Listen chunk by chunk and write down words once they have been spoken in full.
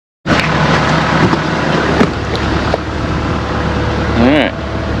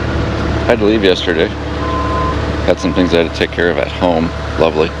had to leave yesterday. Had some things I had to take care of at home.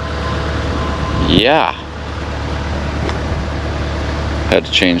 Lovely. Yeah. Had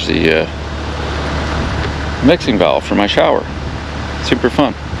to change the mixing valve for my shower. Super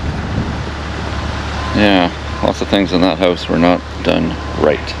fun. Yeah, lots of things in that house were not done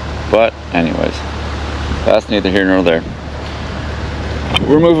right. But anyways, that's neither here nor there.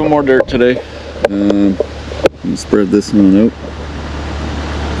 We're moving more dirt today. I'm gonna spread this one out.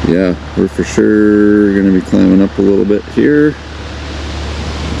 Yeah, we're for sure gonna be climbing up a little bit here.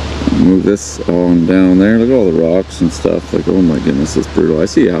 Move this on down there. Look at all the rocks and stuff. Like, oh my goodness, it's brutal. I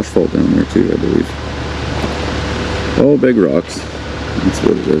see asphalt down there too, I believe. Oh, big rocks. That's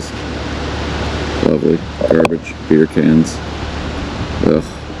what it is. Lovely. Garbage, beer cans. Ugh.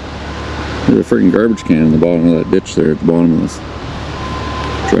 There's a freaking garbage can in the bottom of that ditch there at the bottom of this.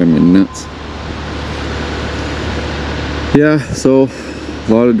 Driving me nuts. Yeah, so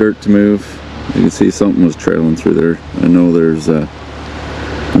a lot of dirt to move. You can see something was trailing through there. I know there's a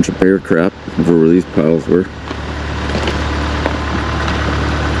bunch of bear crap over where these piles were.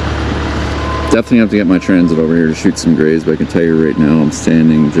 Definitely have to get my transit over here to shoot some grays, but I can tell you right now I'm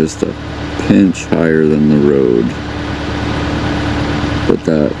standing just a pinch higher than the road. But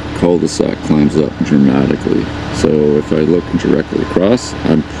that cul-de-sac climbs up dramatically. So if I look directly across,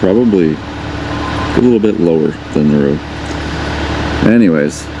 I'm probably a little bit lower than the road.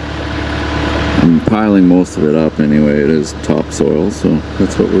 Anyways, I'm piling most of it up anyway. It is topsoil, so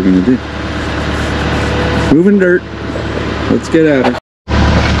that's what we're gonna do. Moving dirt. Let's get at it.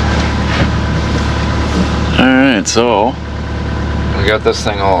 Alright, so we got this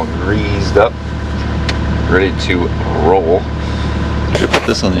thing all greased up, ready to roll. Should put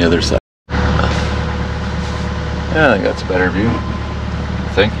this on the other side. Yeah, I think that's a better view,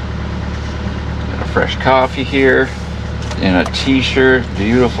 I think. Got a fresh coffee here, in a t-shirt.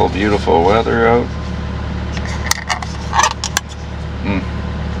 Beautiful, beautiful weather out.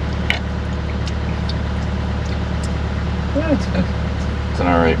 Yeah, it's an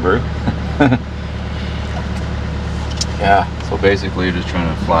alright brew. Yeah, so basically just trying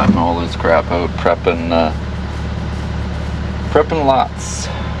to flatten all this crap out, prepping lots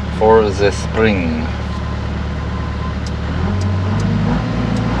for the spring.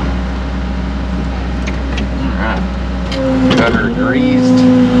 Alright, got her greased.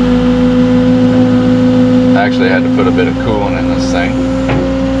 Actually, I had to put a bit of coolant in this thing.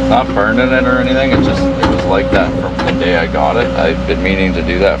 Not burning it or anything, it was like that from the day I got it. I've been meaning to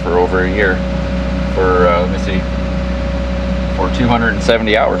do that for over a year. For, let me see, for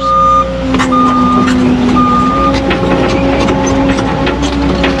 270 hours.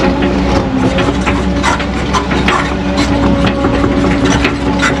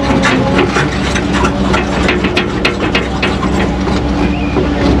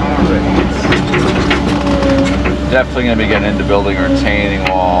 Definitely going to be getting into building a retaining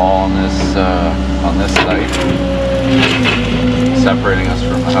wall on this site, separating us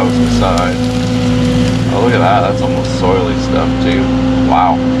from the house beside. Oh, look at that! That's almost soily stuff too.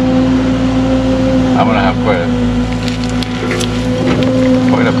 Wow! I'm going to have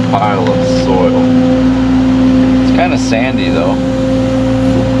quite a pile of soil. It's kind of sandy though,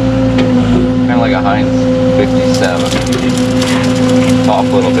 kind of like a Heinz 57. Top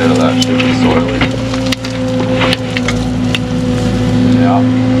little bit of that should be soily. Yeah,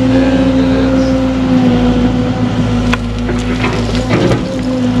 and it is.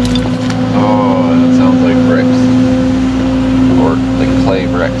 Oh, that sounds like bricks. Or like clay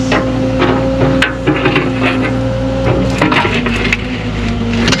bricks.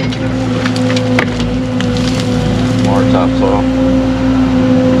 More topsoil.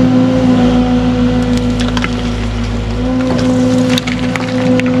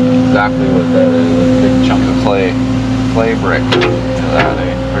 Exactly what that is. A big chunk of clay brick. That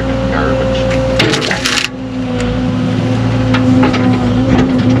ain't freaking garbage.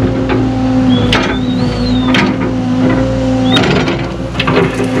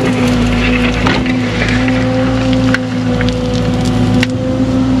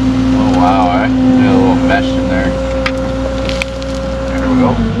 Oh wow, I did a little mesh in there. There we go.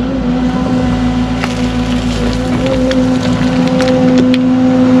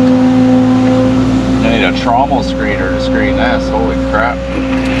 I need a trommel screener to screen this. Holy crap.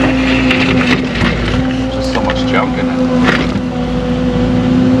 Just so much junk in it.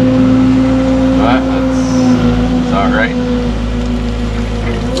 But it's alright.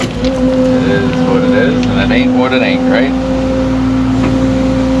 It is what it is, and it ain't what it ain't, right?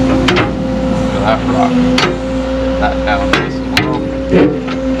 Look at that rock. That down just a little.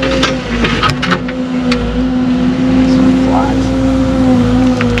 Some flies.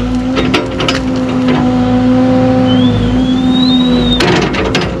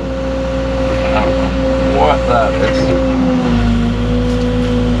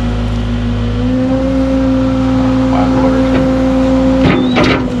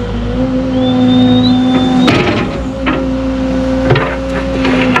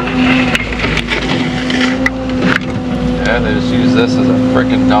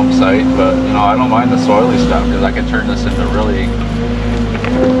 frickin' dump site, but you know, I don't mind the soily stuff because I can turn this into really,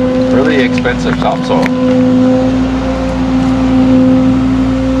 really expensive topsoil.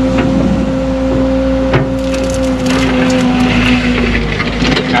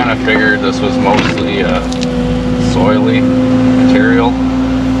 Kind of figured this was mostly soily material.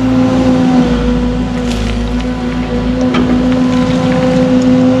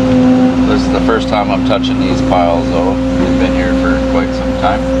 This is the first time I'm touching these piles though. They've been here for quite some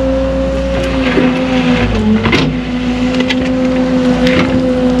time.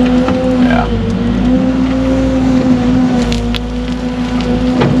 Yeah.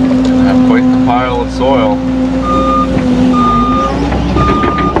 I have quite the pile of soil.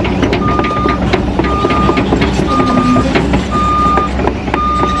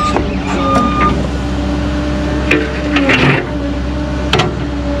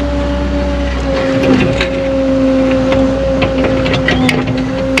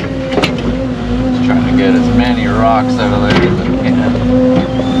 Rocks out of there as I can.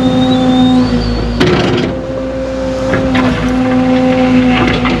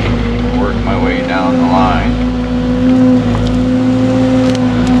 Work my way down the line.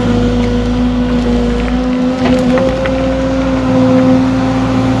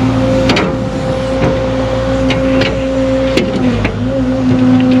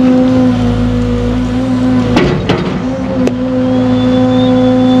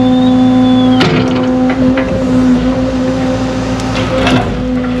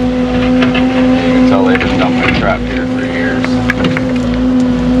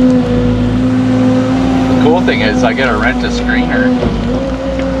 Thing is, I get to rent a screener.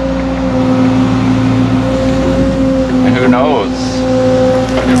 And who knows?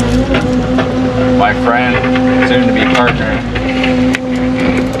 My friend, soon to be partner,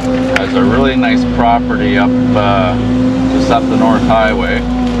 has a really nice property up just up the North Highway.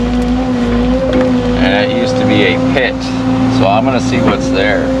 And it used to be a pit. So I'm gonna see what's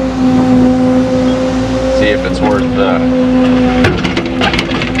there. See if it's worth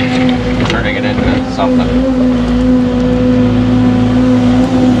turning it into something.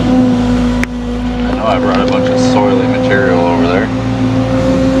 I know I brought a bunch of soily material over there.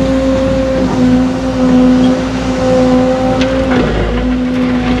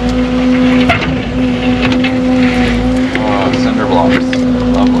 Oh, cinder blocks.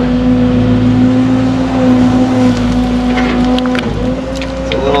 Lovely.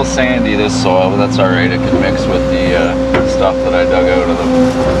 It's a little sandy, this soil, but that's alright. It can mix with the stuff that I dug out of the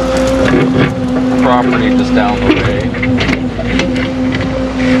property just down the way.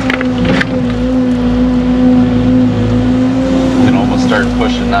 You can almost start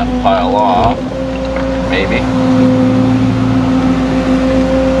pushing that pile off, maybe.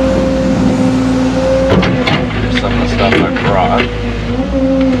 Here's some of the stuff I brought.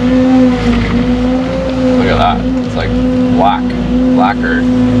 Look at that. It's like blacker. A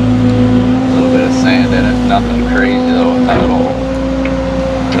little bit of sand in it. Nothing crazy though at all.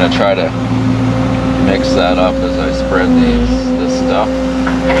 I'm gonna try to mix that up as I spread this stuff.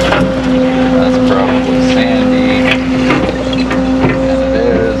 That's probably sandy, and it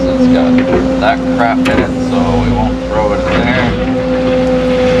is. It's got that crap in it, so we won't throw it in there.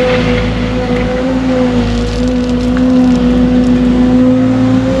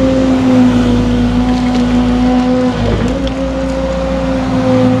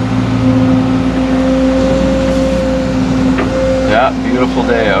 Yeah, beautiful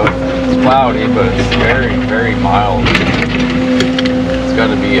day out. It's cloudy, but it's very, very mild. It's got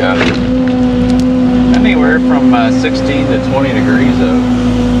to be anywhere from 16 to 20 degrees out.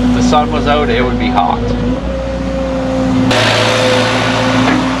 If the sun was out, it would be hot.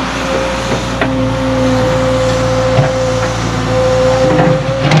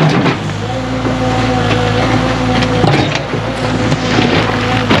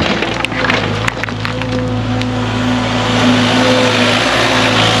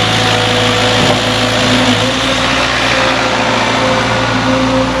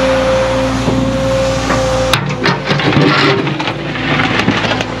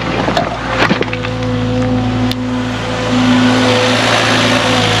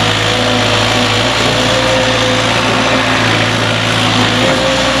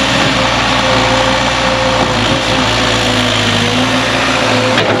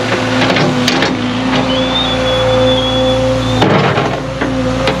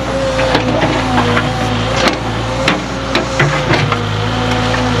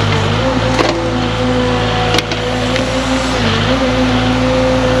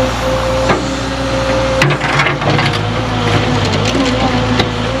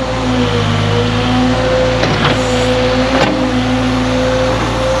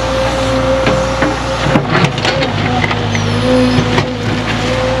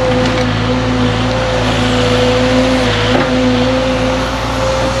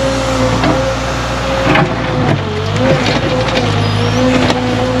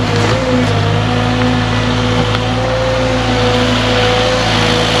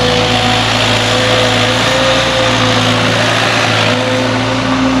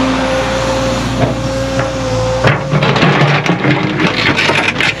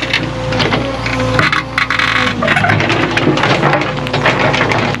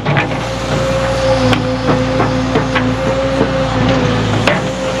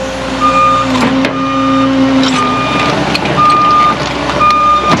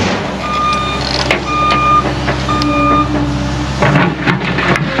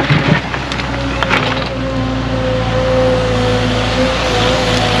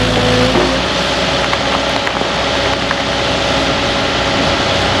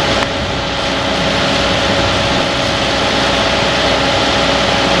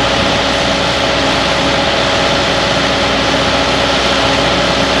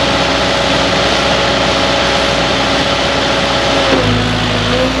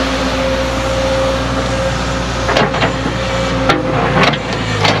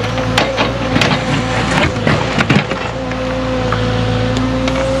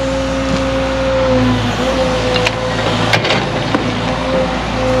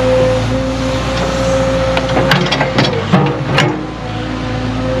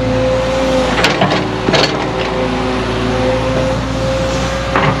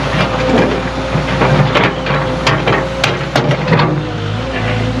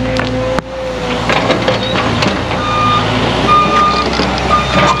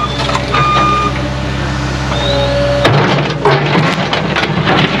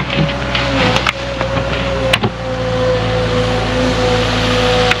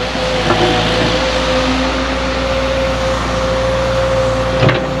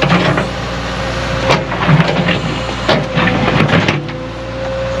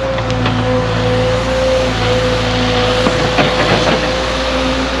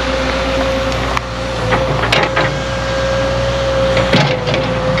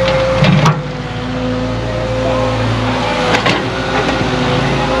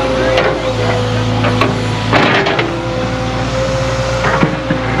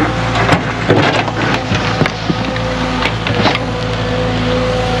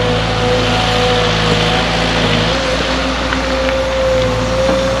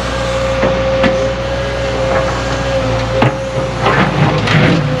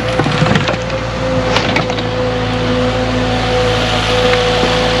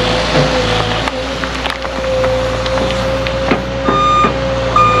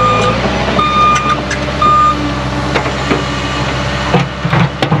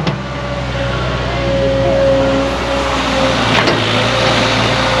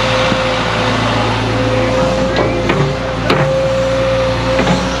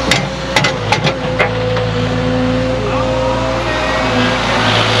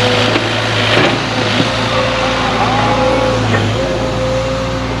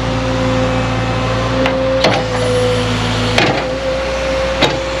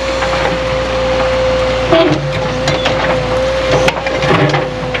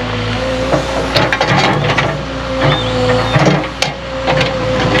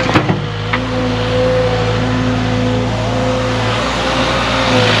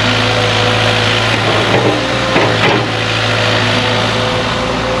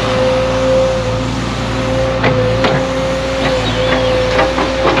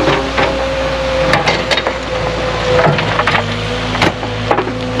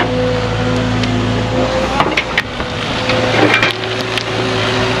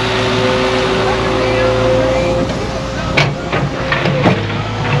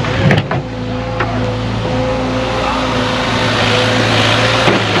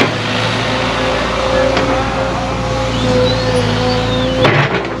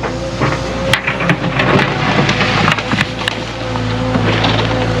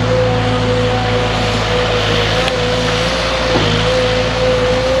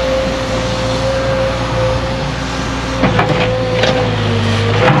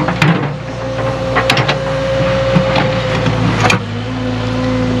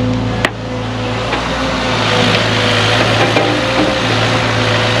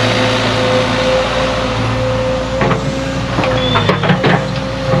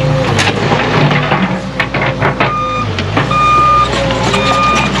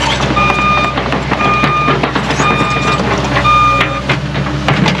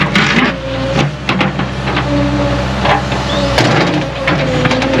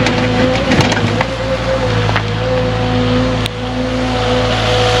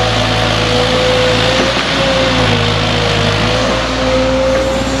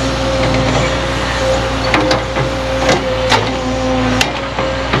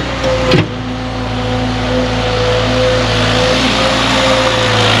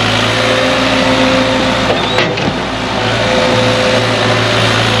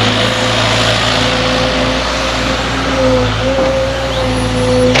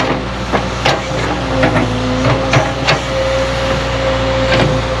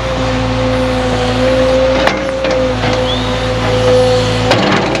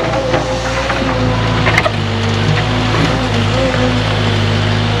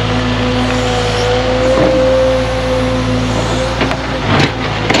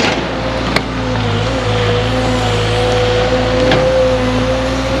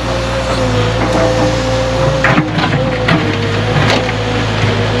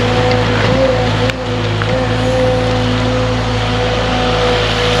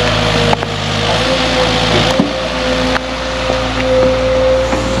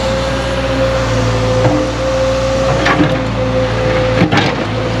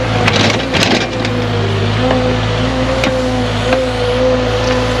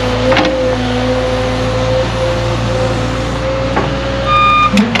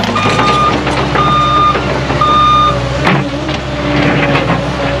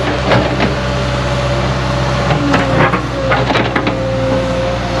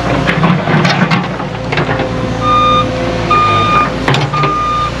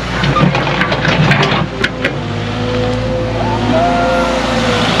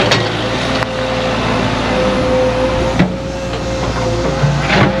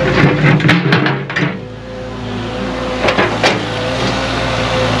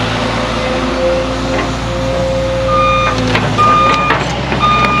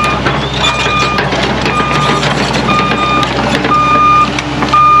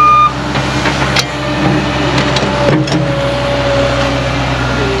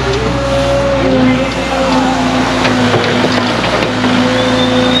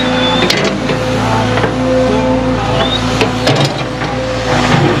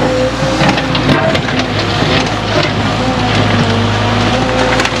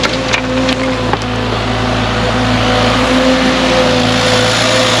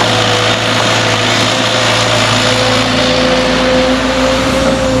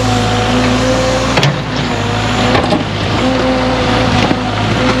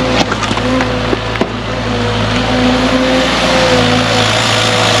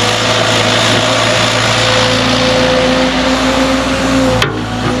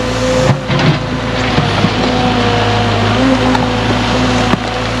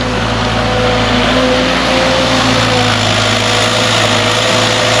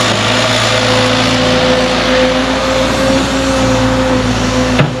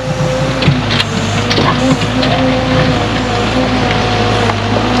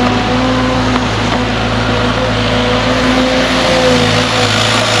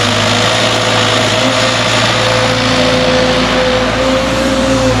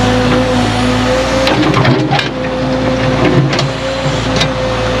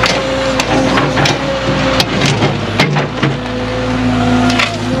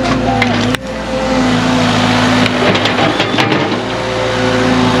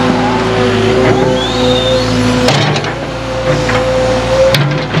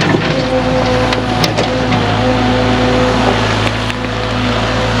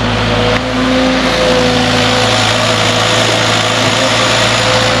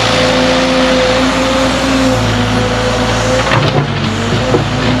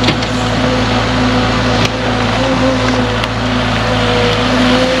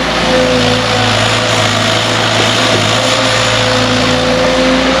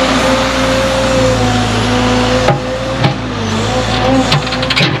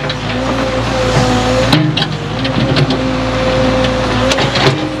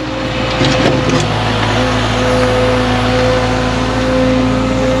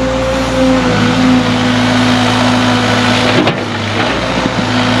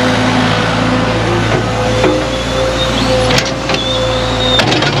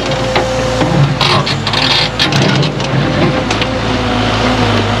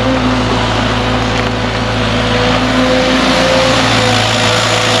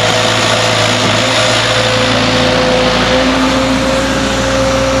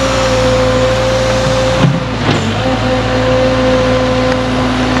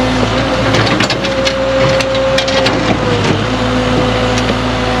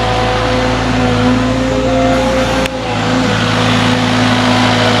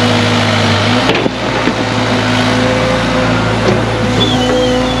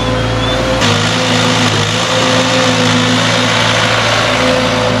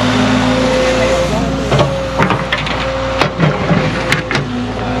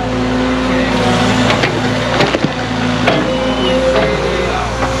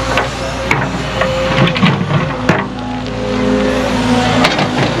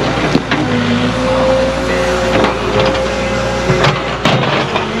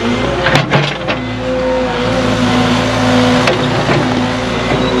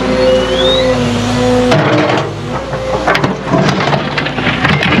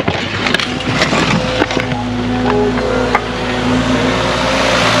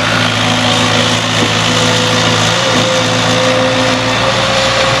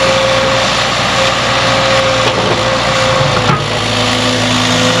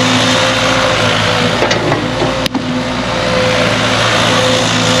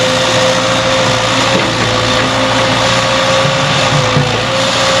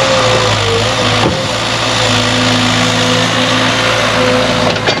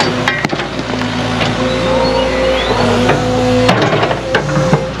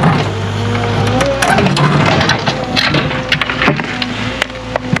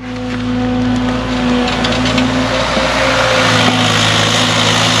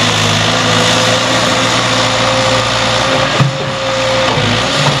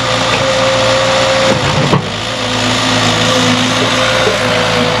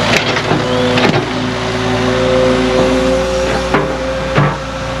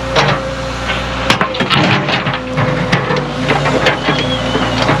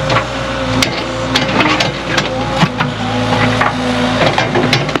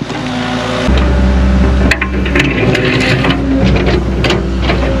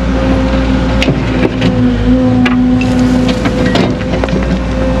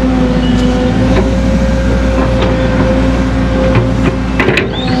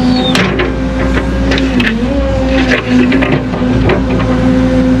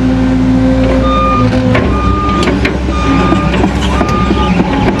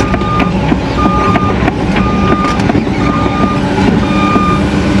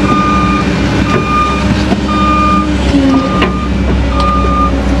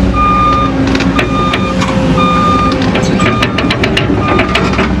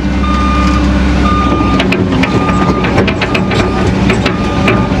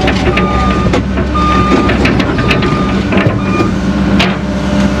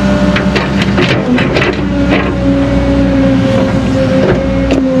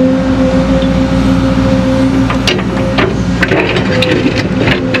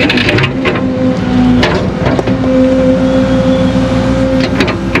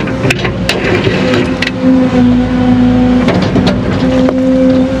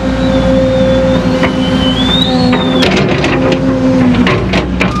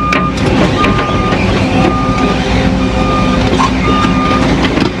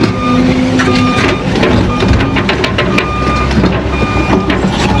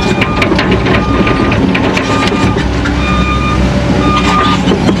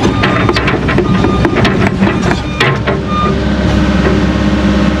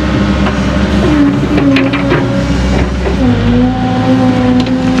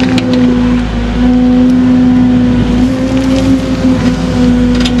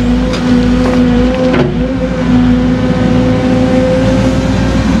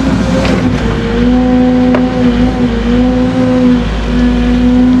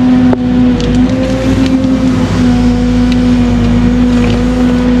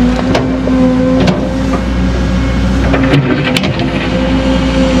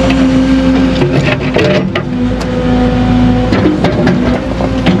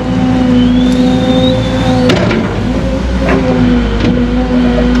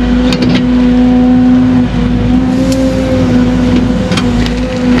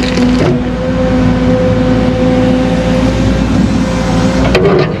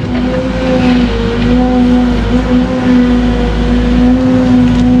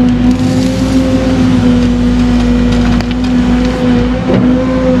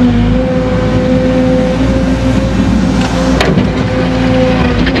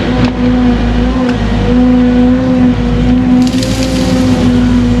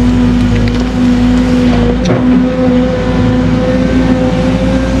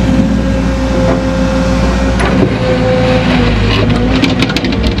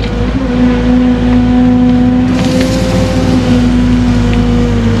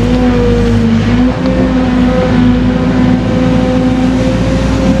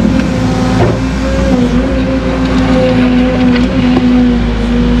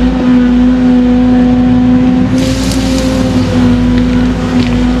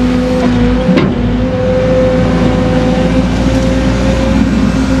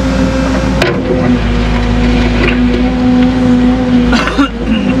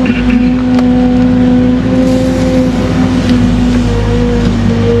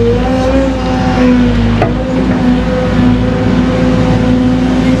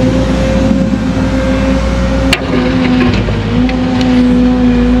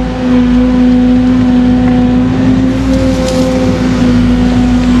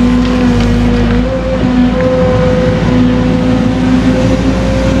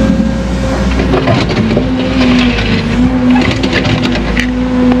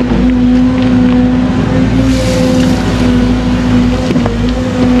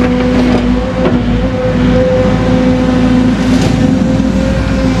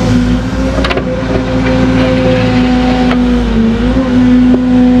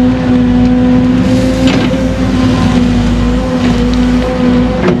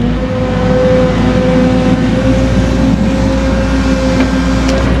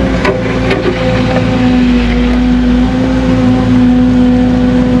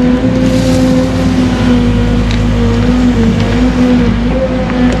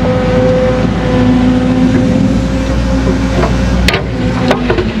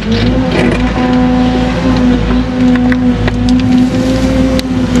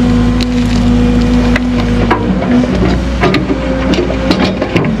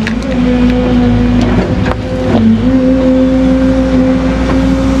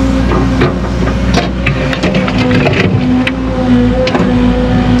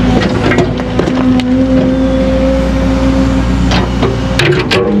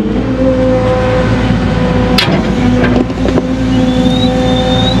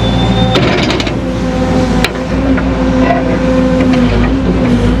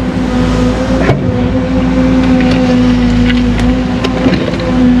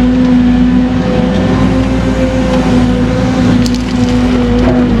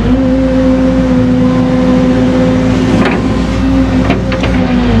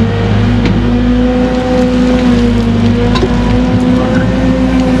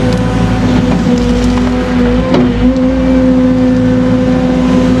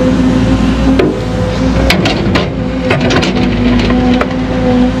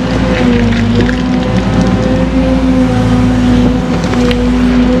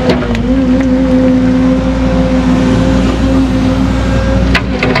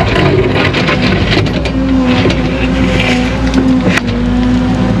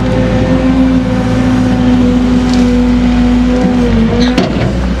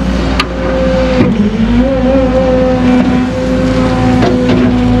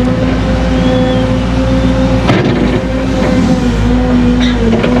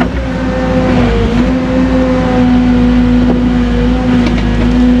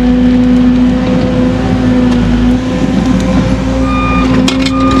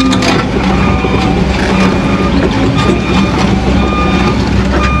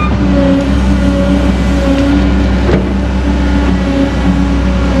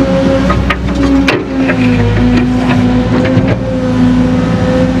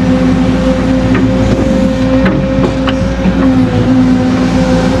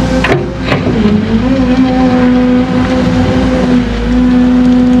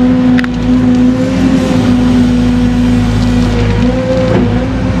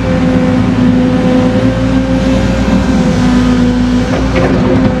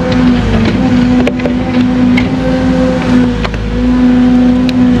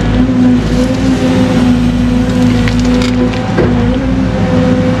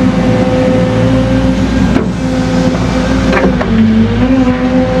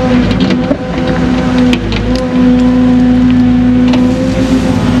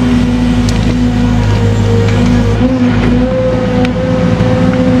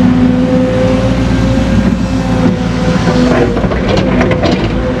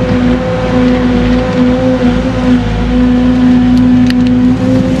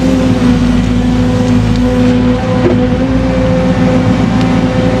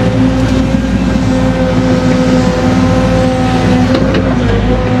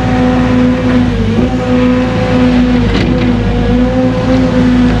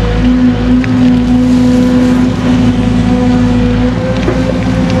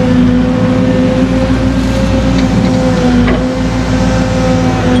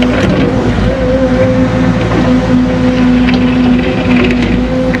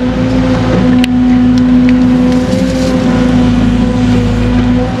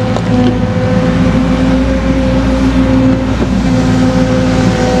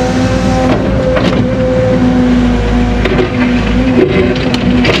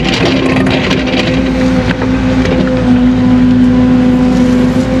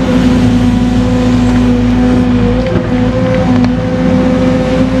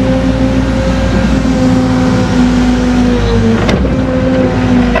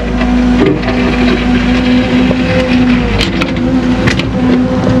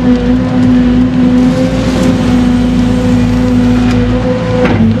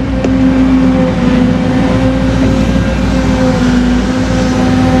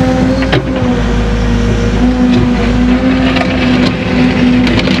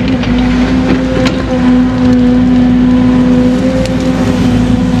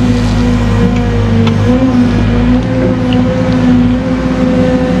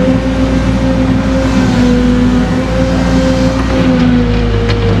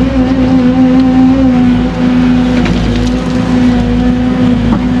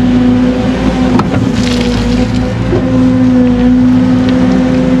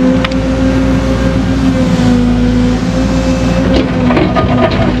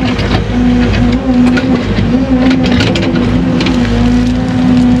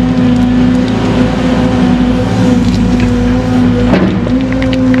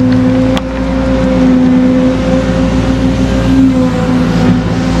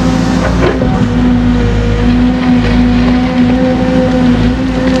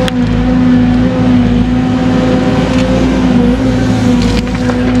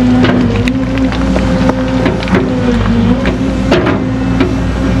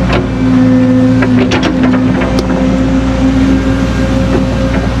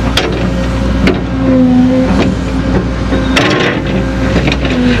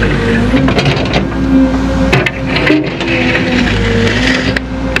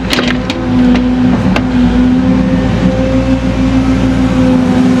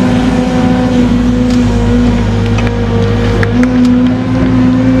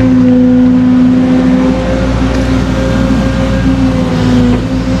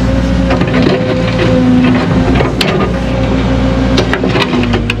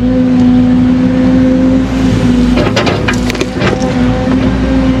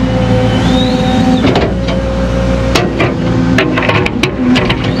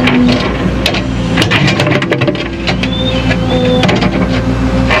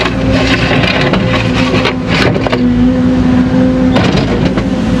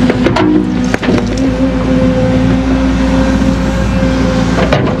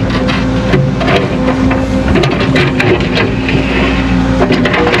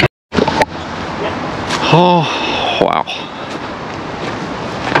 Oh, wow.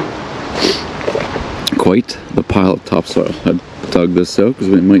 Quite the pile of topsoil. I dug this out because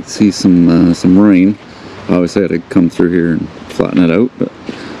we might see some rain. Obviously I had to come through here and flatten it out, but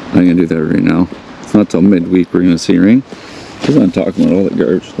I'm gonna do that right now. It's not till midweek we're gonna see rain. Because I'm talking about all the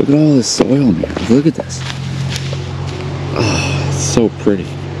garbage. Look at all this soil in here. Look at this. Oh, it's so pretty.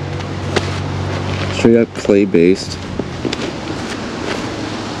 Straight up clay based.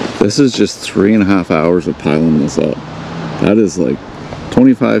 This is just 3.5 hours of piling this up. That is like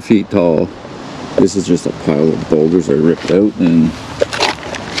 25 feet tall. This is just a pile of boulders I ripped out and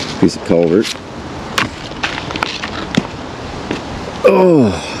a piece of culvert. Oh,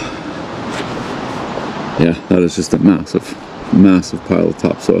 yeah, that is just a massive pile of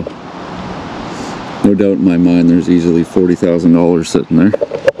topsoil. No doubt in my mind there's easily $40,000 sitting there.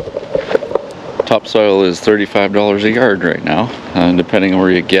 Topsoil is $35 a yard right now, and depending on where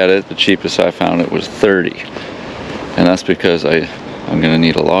you get it, the cheapest I found it was $30. And that's because I'm gonna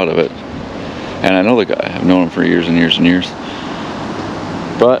need a lot of it. And I know the guy, I've known him for years and years and years.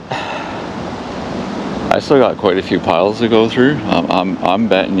 But I still got quite a few piles to go through. I'm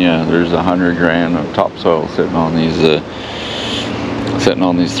betting you there's 100 grand of topsoil sitting on these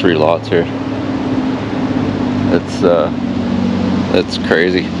 3 lots here. It's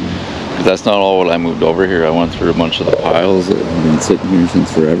crazy. That's not all what I moved over here. I went through a bunch of the piles that have been sitting here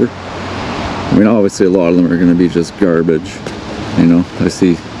since forever. I mean, obviously a lot of them are going to be just garbage. You know, I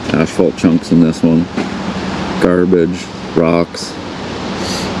see asphalt chunks in this one, garbage, rocks,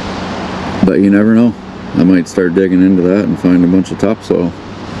 but you never know. I might start digging into that and find a bunch of topsoil.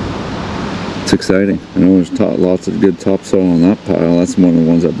 It's exciting. I know there's lots of good topsoil on that pile. That's one of the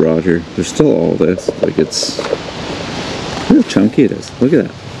ones I brought here. There's still all this. Like, it's, look how chunky it is. Look at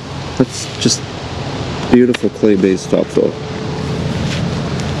that. That's just beautiful clay-based topsoil.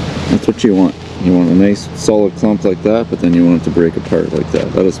 That's what you want. You want a nice solid clump like that, but then you want it to break apart like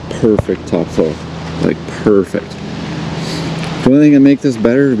that. That is perfect topsoil. Like, perfect. The only thing that make this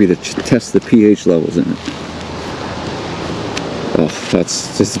better would be to test the pH levels in it. Oh,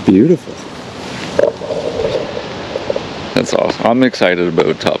 that's just beautiful. That's awesome. I'm excited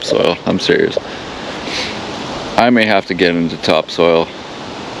about topsoil. I'm serious. I may have to get into topsoil.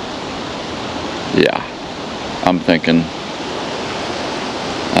 Yeah, I'm thinking.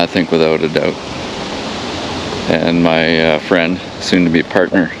 I think without a doubt. And my friend, soon-to-be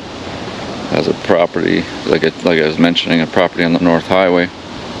partner, has a property, like I was mentioning, a property on the North Highway.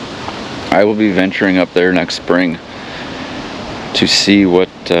 I will be venturing up there next spring to see what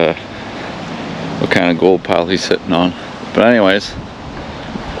kind of gold pile he's sitting on. But anyways,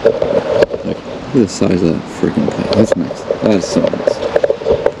 look at the size of that freaking pile. That's nice. That is so nice.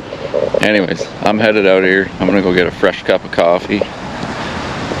 Anyways, I'm headed out here. I'm gonna go get a fresh cup of coffee.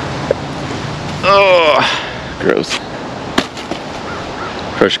 Oh, gross.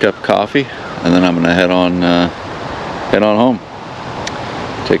 Fresh cup of coffee, and then I'm gonna head on home.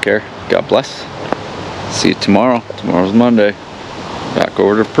 Take care. God bless. See you tomorrow. Tomorrow's Monday. Back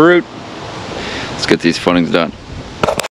over to Peru. Let's get these footings done.